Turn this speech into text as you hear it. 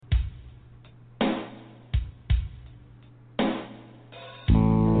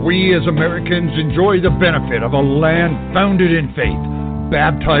We as Americans enjoy the benefit of a land founded in faith,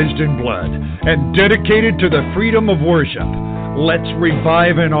 baptized in blood, and dedicated to the freedom of worship. Let's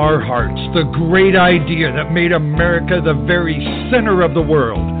revive in our hearts the great idea that made America the very center of the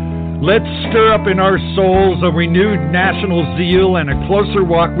world. Let's stir up in our souls a renewed national zeal and a closer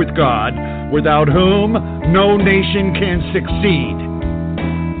walk with God, without whom no nation can succeed.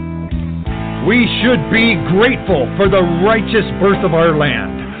 We should be grateful for the righteous birth of our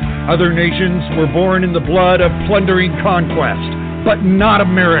land. Other nations were born in the blood of plundering conquest, but not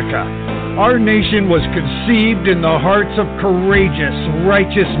America. Our nation was conceived in the hearts of courageous,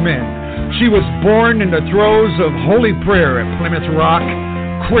 righteous men. She was born in the throes of holy prayer at Plymouth Rock,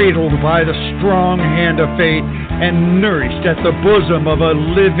 cradled by the strong hand of faith, and nourished at the bosom of a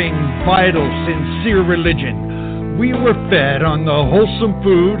living, vital, sincere religion. We were fed on the wholesome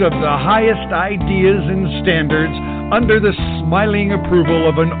food of the highest ideas and standards under the smiling approval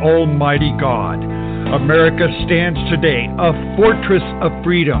of an almighty God. America stands today a fortress of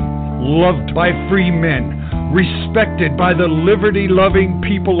freedom, loved by free men, respected by the liberty-loving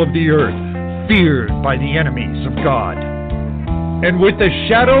people of the earth, feared by the enemies of God. And with the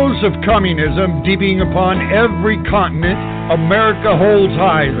shadows of communism deepening upon every continent, America holds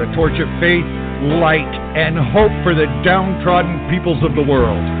high the torch of faith, light, and hope for the downtrodden peoples of the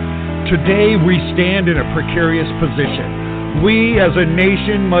world. Today we stand in a precarious position. We as a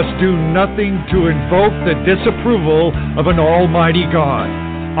nation must do nothing to invoke the disapproval of an almighty God.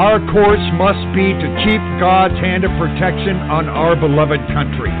 Our course must be to keep God's hand of protection on our beloved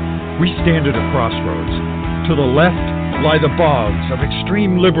country. We stand at a crossroads. To the left lie the bogs of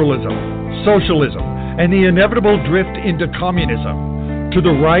extreme liberalism, socialism, and the inevitable drift into communism. To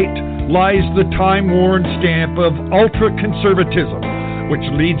the right lies the time-worn stamp of ultra-conservatism, which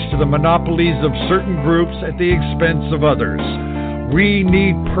leads to the monopolies of certain groups at the expense of others. We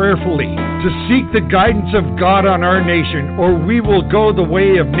need prayerfully to seek the guidance of God on our nation, or we will go the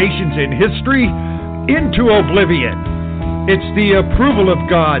way of nations in history into oblivion. It's the approval of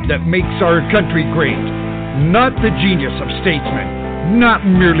God that makes our country great, not the genius of statesmen, not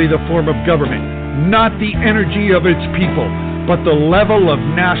merely the form of government, not the energy of its people, but the level of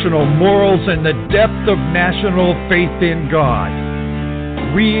national morals and the depth of national faith in God.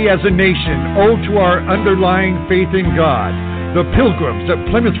 We as a nation owe to our underlying faith in God, the pilgrims at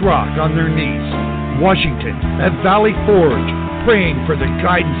Plymouth Rock on their knees, Washington at Valley Forge praying for the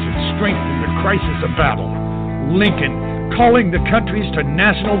guidance and strength in the crisis of battle, Lincoln calling the countries to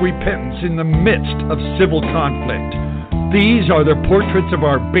national repentance in the midst of civil conflict. These are the portraits of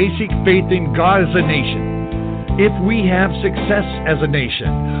our basic faith in God as a nation. If we have success as a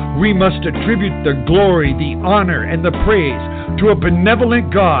nation, we must attribute the glory, the honor, and the praise to a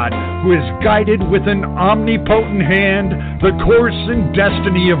benevolent God who has guided with an omnipotent hand the course and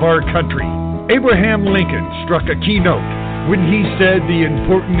destiny of our country. Abraham Lincoln struck a keynote when he said the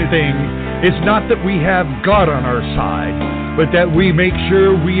important thing is not that we have God on our side, but that we make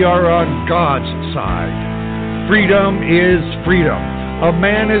sure we are on God's side. Freedom is freedom. A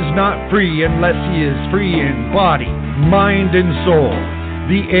man is not free unless he is free in body, mind, and soul.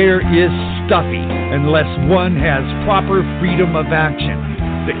 The air is stuffy unless one has proper freedom of action.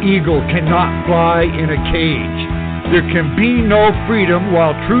 The eagle cannot fly in a cage. There can be no freedom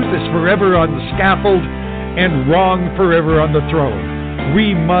while truth is forever on the scaffold and wrong forever on the throne.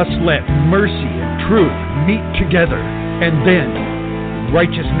 We must let mercy and truth meet together, and then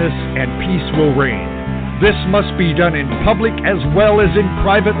righteousness and peace will reign. This must be done in public as well as in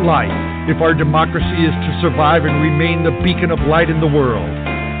private life if our democracy is to survive and remain the beacon of light in the world.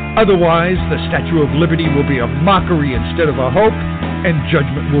 Otherwise, the Statue of Liberty will be a mockery instead of a hope, and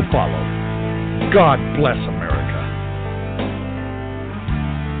judgment will follow. God bless America.